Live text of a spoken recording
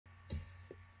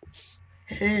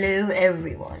Hello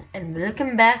everyone, and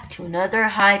welcome back to another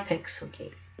Hypixel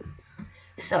game.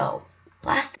 So,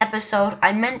 last episode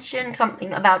I mentioned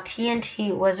something about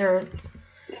TNT Wizards,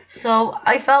 so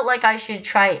I felt like I should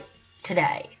try it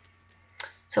today.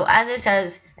 So as it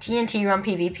says, TNT run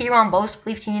PvP run, both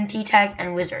believe TNT tag,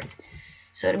 and Wizards.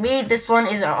 So to me, this one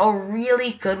is a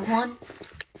really good one,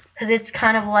 because it's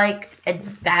kind of like a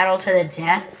battle to the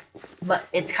death, but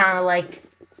it's kind of like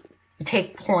you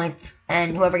take points,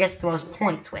 and whoever gets the most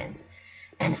points wins.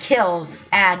 And kills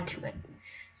add to it,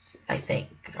 I think.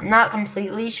 I'm not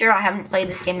completely sure. I haven't played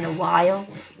this game in a while.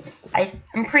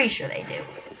 I'm pretty sure they do.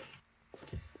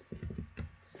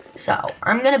 So,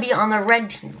 I'm going to be on the red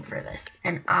team for this.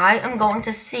 And I am going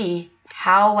to see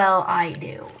how well I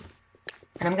do.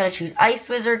 And I'm going to choose Ice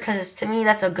Wizard, because to me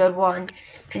that's a good one.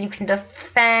 Because you can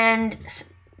defend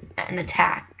and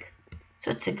attack. So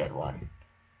it's a good one.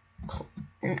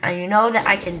 And I know that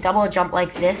I can double jump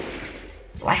like this,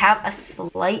 so I have a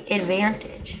slight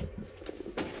advantage.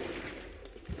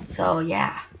 So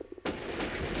yeah.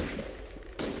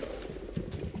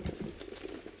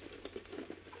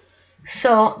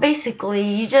 So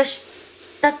basically, that's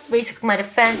basically my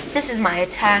defense. This is my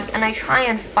attack, and I try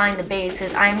and find the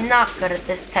bases. I'm not good at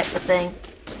this type of thing.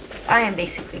 I am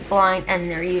basically blind, and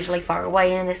they're usually far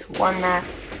away in this one map.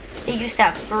 They used to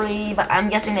have 3, but I'm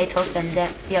guessing they took them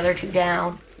the other 2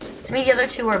 down. To me, the other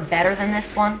 2 are better than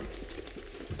this one.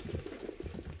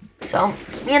 So,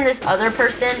 me and this other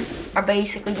person are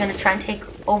basically going to try and take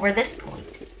over this point.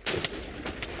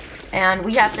 And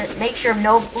we have to make sure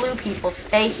no blue people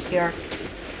stay here,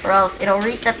 or else it'll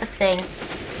reset the thing.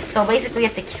 So basically, we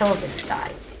have to kill this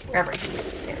guy, wherever he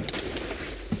is there.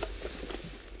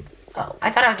 Oh,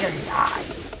 I thought I was going to die.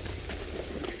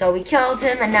 So we killed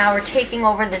him, and now we're taking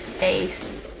over this base.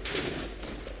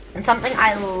 And something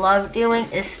I love doing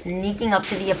is sneaking up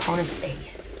to the opponent's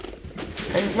base.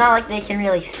 Because it's not like they can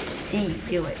really see you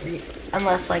do it,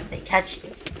 unless like they catch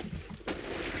you.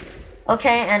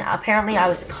 Okay, and apparently I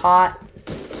was caught.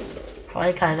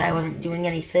 Probably because I wasn't doing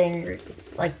anything,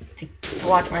 like to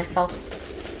watch myself.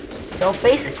 So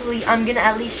basically, I'm going to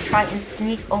at least try and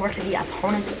sneak over to the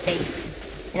opponent's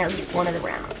base in at least one of the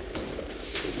rounds.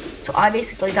 So I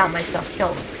basically got myself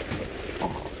killed,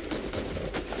 almost.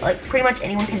 Like, pretty much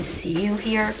anyone can see you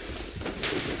here.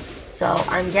 So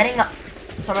I'm getting up,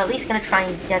 so I'm at least gonna try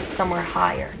and get somewhere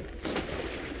higher.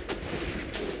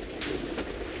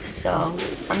 So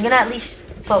I'm gonna at least,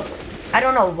 so I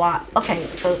don't know why. Okay,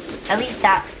 so at least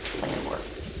that plan worked.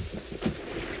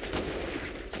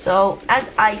 So as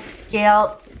I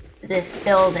scale this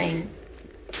building,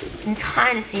 you can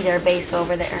kind of see their base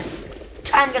over there.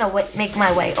 I'm gonna make my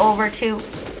way over to,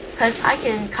 because I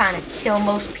can kind of kill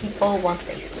most people once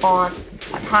they spawn.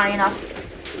 I'm high enough.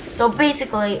 So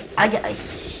basically, I get a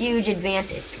huge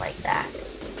advantage like that.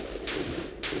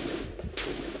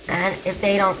 And if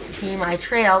they don't see my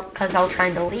trail, because I'll try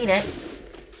and delete it,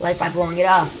 like by blowing it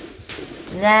up,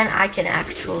 then I can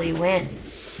actually win.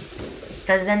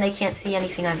 Because then they can't see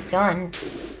anything I've done.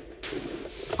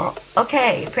 Oh,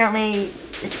 okay, apparently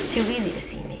it's too easy to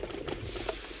see me.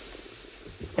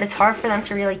 But it's hard for them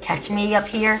to really catch me up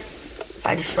here if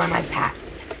I destroy my path.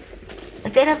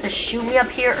 Like, they'd have to shoot me up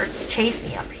here or chase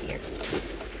me up here.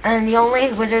 And the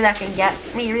only wizard that can get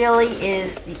me, really,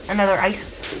 is another ice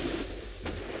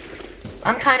wizard. So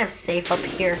I'm kind of safe up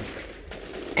here.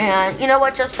 And you know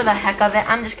what, just for the heck of it,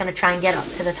 I'm just going to try and get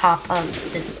up to the top of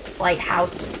this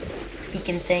lighthouse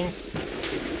beacon thing.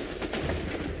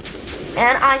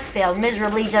 And I failed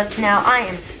miserably just now. I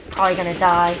am probably going to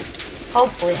die.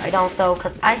 Hopefully I don't, though,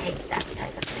 because I hate that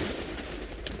type of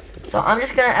thing. So I'm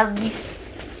just going to at least...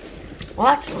 Well,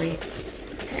 actually,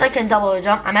 since I can double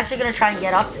jump, I'm actually going to try and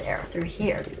get up there through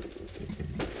here.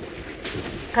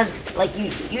 Because, like,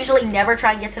 you usually never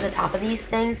try and get to the top of these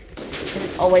things, because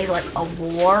it's always, like, a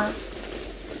war.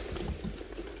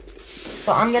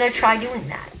 So I'm going to try doing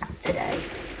that today.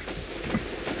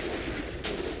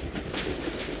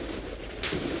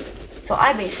 So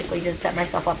I basically just set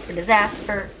myself up for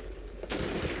disaster.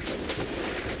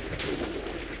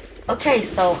 Okay,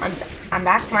 so I'm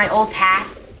back to my old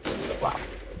path. Well,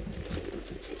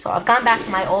 so I've gone back to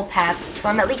my old path, so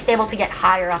I'm at least able to get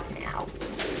higher up now.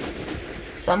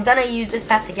 So I'm gonna use this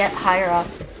path to get higher up.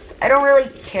 I don't really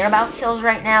care about kills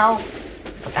right now.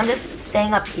 Like, I'm just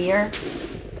staying up here.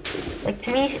 Like,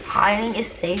 to me, hiding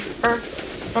is safer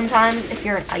sometimes if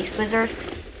you're an ice wizard.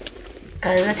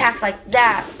 Because attacks like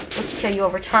that, which kill you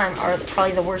over time, are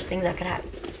probably the worst things that could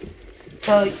happen.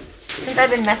 So, since I've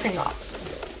been messing up,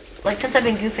 like, since I've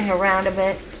been goofing around a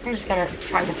bit, I'm just gonna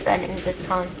try defending this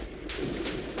time.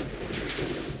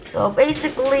 So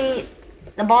basically,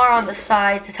 the bar on the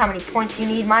side says how many points you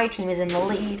need. My team is in the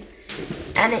lead.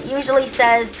 And it usually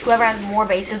says whoever has more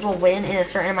bases will win in a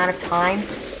certain amount of time.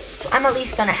 So I'm at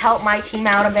least going to help my team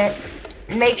out a bit.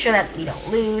 And make sure that we don't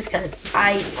lose, because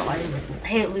I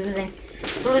hate losing.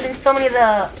 We're losing so many of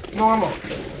the normal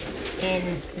things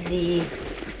in the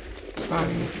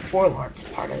Warlords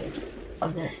part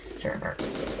of this server.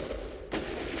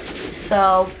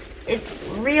 So it's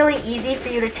really easy for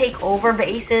you to take over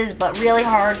bases, but really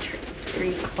hard to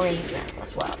reclaim them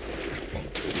as well.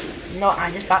 No,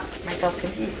 I just got myself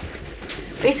confused.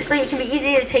 Basically, it can be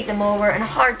easy to take them over and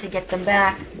hard to get them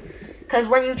back. Because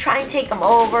when you try and take them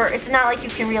over, it's not like you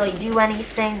can really do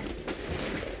anything.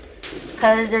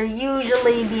 Because they're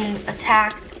usually being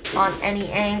attacked on any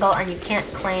angle and you can't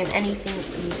claim anything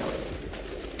easily.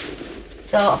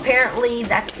 So apparently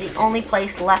that's the only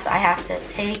place left I have to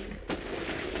take.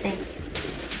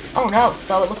 Oh no,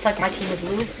 so it looks like my team is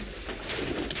losing.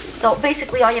 So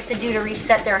basically all you have to do to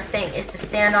reset their thing is to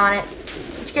stand on it,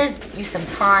 which gives you some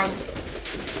time.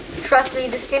 Trust me,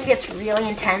 this game gets really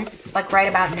intense, like right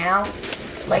about now.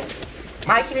 Like,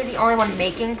 my team is the only one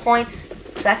making points,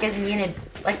 so that gives me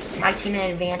my team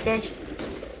an advantage.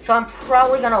 So I'm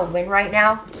probably gonna win right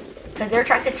now, because they're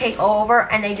trying to take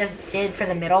over, and they just did for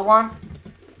the middle one.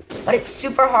 But it's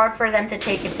super hard for them to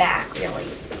take it back, really.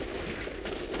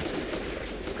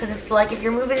 Because it's like, if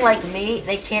you're moving like me,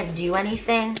 they can't do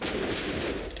anything.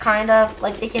 Kind of.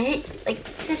 Like, they can hit, like,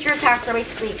 since your attacks are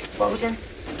basically explosions,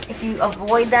 if you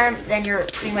avoid them, then you're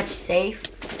pretty much safe.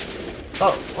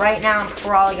 But right now, I'm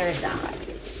probably gonna die.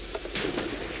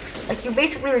 Like, you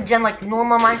basically regen like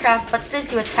normal Minecraft, but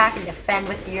since you attack and defend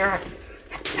with your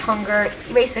hunger,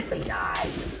 you basically die.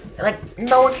 Like,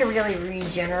 no one can really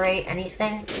regenerate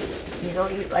anything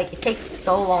easily. Like, it takes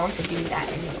so long to do that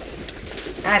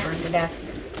anyways. And I burned to death.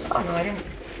 Oh no, I didn't.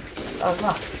 That was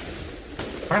luck.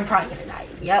 But I'm probably gonna die.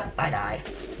 Yep, I died.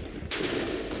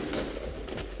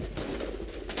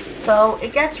 So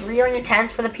it gets really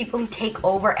intense for the people who take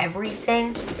over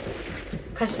everything.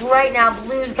 Because right now,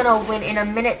 Blue's gonna win in a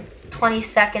minute 20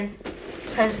 seconds.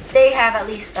 Because they have at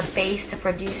least a base to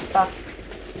produce stuff.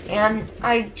 And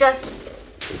I just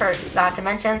forgot to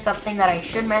mention something that I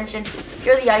should mention. If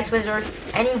you're the Ice Wizard,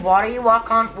 any water you walk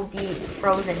on will be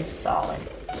frozen solid.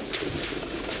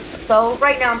 So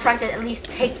right now I'm trying to at least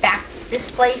take back this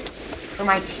place for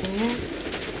my team.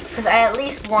 Because I at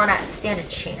least want to stand a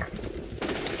chance.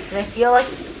 Because I feel like,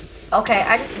 okay,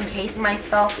 I just encased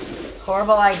myself.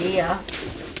 Horrible idea.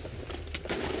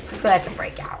 Hopefully I can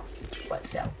break out. But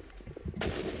still.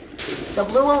 So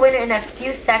Blue will win in a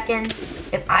few seconds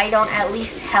if I don't at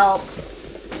least help.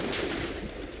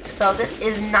 So this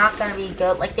is not going to be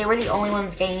good. Like, they were the only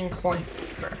ones gaining points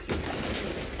for a few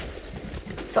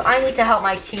seconds. So I need to help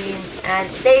my team, and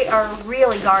they are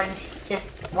really guarding this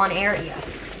one area.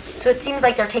 So it seems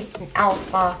like they're taking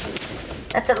Alpha.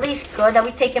 That's at least good that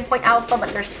we've taken point Alpha,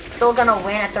 but they're still going to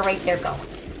win at the rate they're going.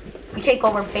 If we take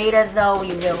over Beta, though,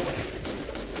 we will win.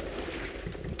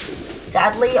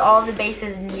 Sadly, all the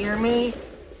bases near me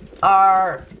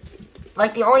are,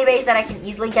 like, the only base that I can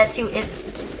easily get to is,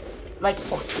 like,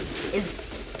 is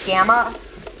Gamma,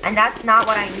 and that's not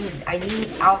what I need. I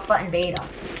need Alpha and Beta.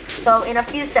 So in a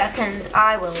few seconds,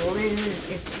 I will lose.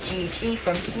 It's GG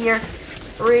from here.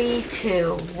 3,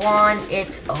 2, 1,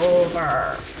 it's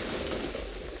over.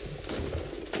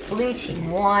 Blue team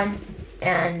won,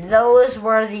 and those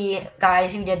were the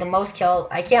guys who did the most kills.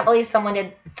 I can't believe someone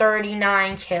did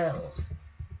 39 kills.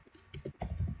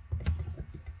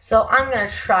 So I'm going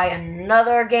to try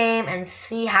another game and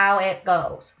see how it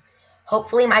goes.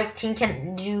 Hopefully my team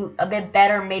can do a bit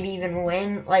better, maybe even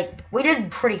win. Like, we did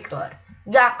pretty good.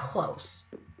 We got close.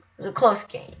 It was a close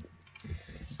game.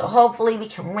 So hopefully we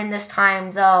can win this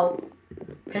time, though.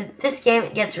 Because this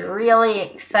game gets really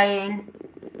exciting.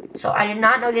 So I did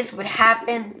not know this would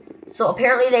happen. So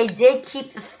apparently they did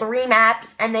keep the 3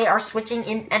 maps, and they are switching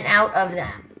in and out of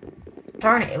them.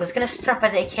 Darn it, it was going to start,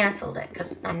 but they canceled it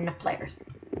because not enough players.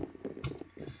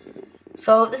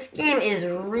 So this game is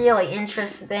really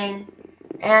interesting,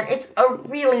 and it's a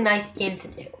really nice game to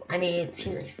do. I mean,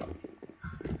 seriously.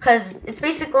 Because it's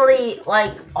basically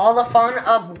like all the fun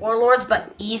of Warlords,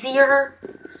 but easier.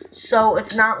 So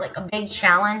it's not like a big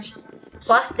challenge.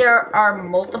 Plus, there are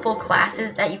multiple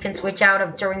classes that you can switch out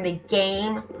of during the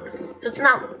game. So it's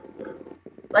not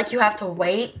like you have to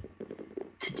wait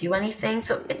to do anything.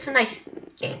 So it's a nice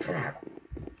game for that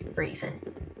reason.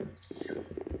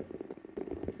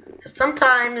 So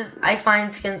sometimes I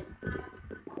find skins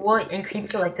cool and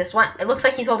creepy like this one. It looks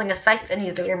like he's holding a scythe and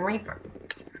he's the Grim Reaper.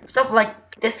 Stuff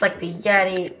like this, like the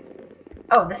Yeti.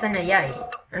 Oh, this isn't a Yeti. I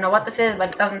don't know what this is, but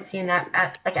it doesn't seem that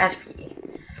as creepy.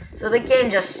 So the game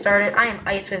just started. I am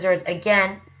Ice Wizards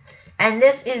again. And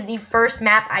this is the first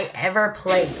map I ever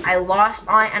played. I lost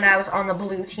on it and I was on the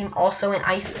blue team also in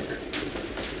Ice Wizard.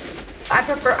 I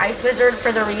prefer Ice Wizard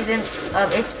for the reason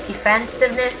of its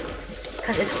defensiveness,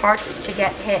 because it's hard to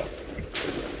get hit.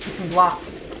 You can block.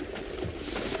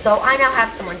 So I now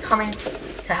have someone coming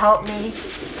to help me.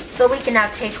 So we can now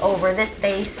take over this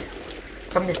base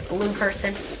from this blue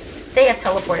person. They have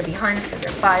teleported behind us because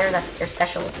they're fire. That's their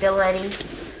special ability.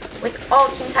 Like, all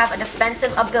teams have a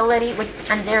defensive ability,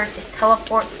 and theirs is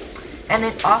teleport, and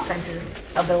an offensive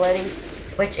ability,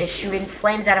 which is shooting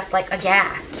flames at us like a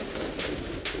gas.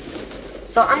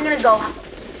 So I'm gonna go.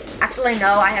 Actually, no,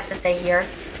 I have to stay here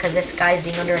because this guy's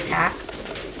being under attack.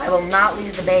 I will not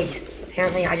lose the base.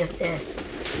 Apparently, I just did.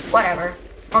 Whatever.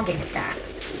 I'll gain it back.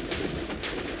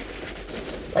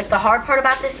 Like, the hard part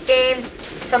about this game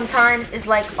sometimes is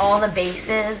like all the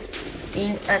bases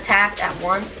being attacked at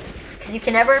once, because you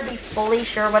can never be fully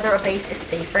sure whether a base is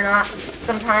safe or not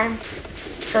sometimes.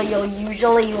 So you'll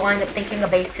usually wind up thinking a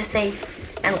base is safe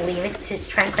and leave it to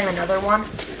try and claim another one.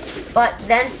 But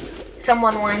then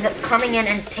someone winds up coming in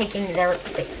and taking their,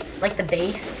 like, the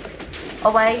base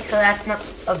away, so that's not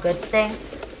a good thing.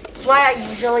 That's why I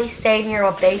usually stay near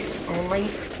a base only.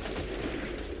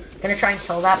 Gonna try and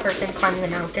kill that person climbing the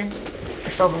mountain.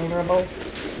 They're so vulnerable.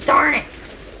 Darn it!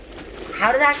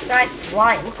 How did that guy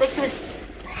fly? It looked like he was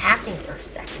hacking for a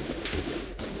second.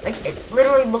 Like, it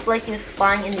literally looked like he was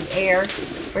flying in the air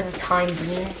for the time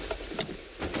being.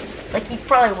 Like, he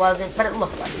probably wasn't, but it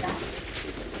looked like that.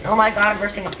 Oh my god, I'm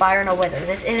bursting a fire, no wither.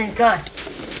 This isn't good.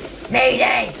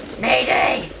 Mayday!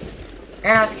 Mayday!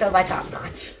 And I was killed by Top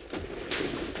Notch.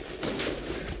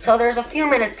 So there's a few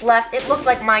minutes left. It looks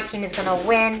like my team is gonna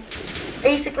win.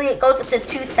 Basically, it goes up to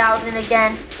 2,000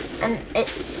 again, and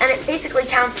it basically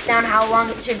counts down how long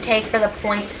it should take for the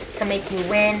points to make you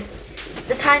win.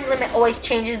 The time limit always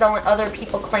changes though when other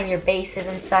people claim your bases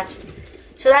and such.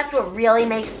 So that's what really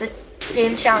makes the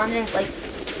game challenging. Like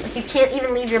you can't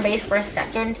even leave your base for a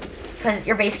second, because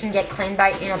your base can get claimed by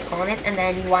an opponent, and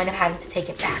then you wind up having to take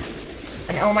it back.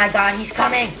 And oh my god, he's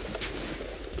coming!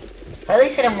 So I at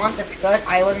least hit him once, that's good.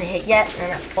 I wasn't hit yet, and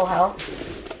I'm at full health.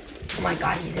 Oh my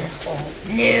god, he's in a hole.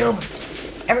 Noob!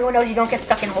 Everyone knows you don't get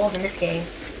stuck in holes in this game.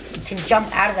 You can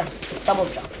jump out of them with double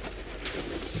jump.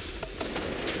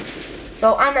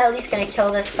 So I'm at least gonna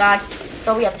kill this guy.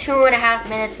 So we have 2.5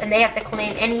 minutes, and they have to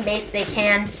claim any base they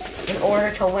can in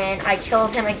order to win. I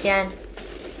killed him again.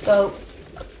 So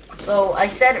I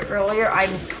said earlier,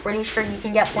 I'm pretty sure you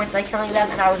can get points by killing them,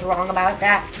 and I was wrong about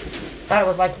that. Thought it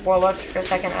was like warlords for a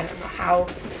second. I don't know how.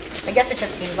 I guess it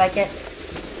just seems like it.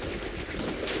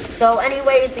 So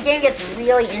anyways, the game gets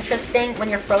really interesting when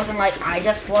you're frozen like I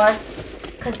just was,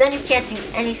 because then you can't do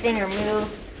anything or move,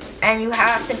 and you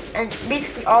have to, and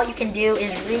basically all you can do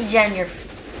is regen your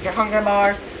hunger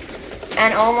bars.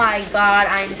 And oh my god,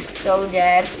 I'm so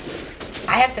dead.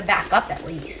 I have to back up at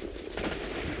least.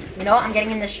 You know what? I'm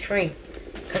getting in this tree,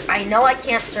 because I know I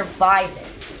can't survive this.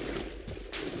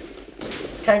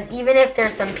 Because even if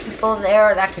there's some people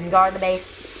there that can guard the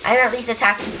base, I'm at least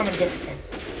attacking from a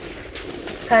distance.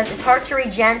 Because it's hard to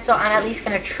regen, so I'm at least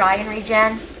going to try and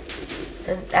regen.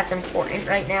 Because that's important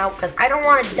right now. Because I don't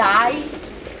want to die.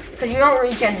 Because you don't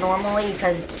regen normally.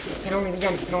 Because you can only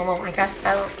regen normal Minecraft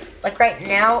style. Like right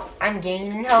now, I'm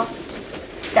gaining health.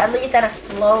 Sadly, it's at a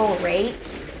slow rate.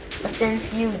 But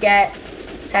since you get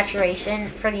saturation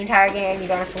for the entire game, you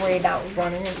don't have to worry about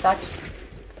running and such.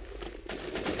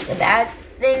 The bad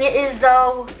thing is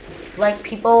though, like,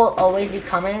 people always be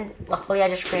coming. Luckily I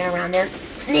just ran around there.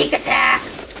 Sneak attack!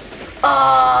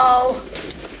 Oh!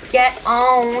 Get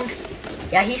owned!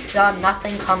 Yeah, he saw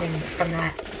nothing coming from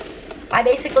that. I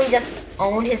basically just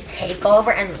owned his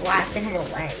takeover and blasted him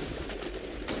away.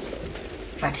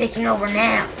 Try taking over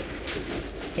now.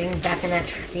 Getting back in that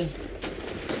tree.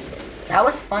 That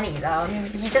was funny though. I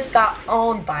mean, he just got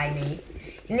owned by me.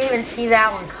 You didn't even see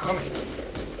that one coming.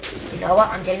 You know what?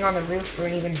 I'm getting on the roof for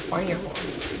an even funnier one.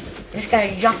 I'm just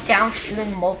gonna jump down,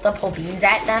 shooting multiple beams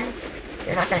at them.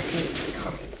 You're not gonna see it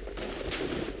coming.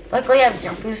 Luckily, I have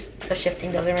jump boost, so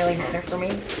shifting doesn't really matter for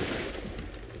me.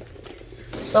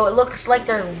 So it looks like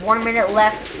there's 1 minute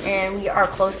left, and we are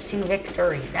close to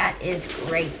victory. That is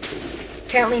great.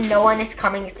 Apparently, no one is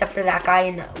coming except for that guy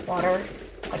in the water.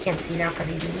 I can't see now because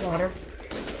he's in the water.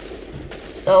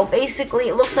 So basically,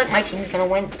 it looks like my team's gonna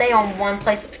win. They own one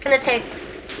place. It's gonna take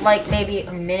like maybe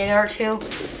a minute or two,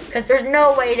 because there's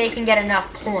no way they can get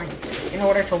enough points in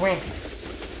order to win.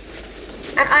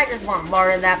 And I just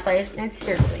bombarded that place, and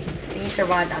seriously, if he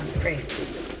survived, that'd be crazy.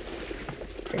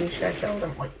 Pretty sure I killed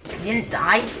him. Wait, he didn't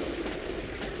die?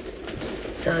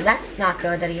 So that's not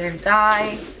good that he didn't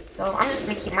die. So I'm just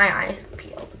gonna keep my eyes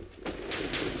peeled.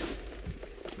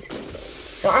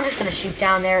 So I'm just gonna shoot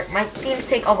down there. My beams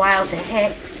take a while to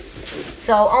hit.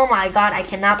 So, oh my god, I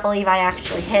cannot believe I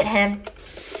actually hit him.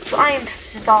 So I am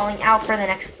stalling out for the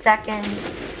next seconds.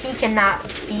 He cannot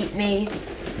beat me.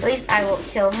 At least I will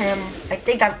kill him. I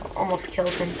think I've almost killed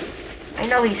him. I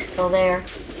know he's still there.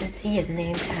 You can see his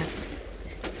name tag.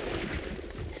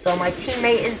 So my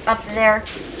teammate is up there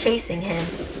chasing him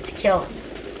to kill him.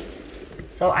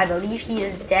 So I believe he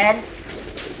is dead.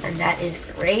 And that is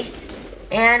great.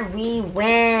 And we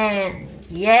win.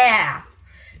 Yeah.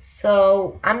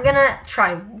 So I'm gonna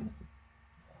try.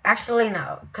 Actually,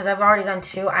 no, because I've already done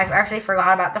 2. I've actually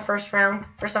forgot about the first round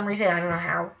for some reason. I don't know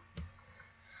how.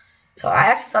 So I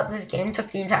actually thought this game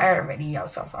took the entire video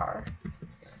so far.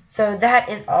 So that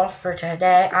is all for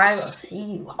today. I will see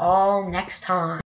you all next time.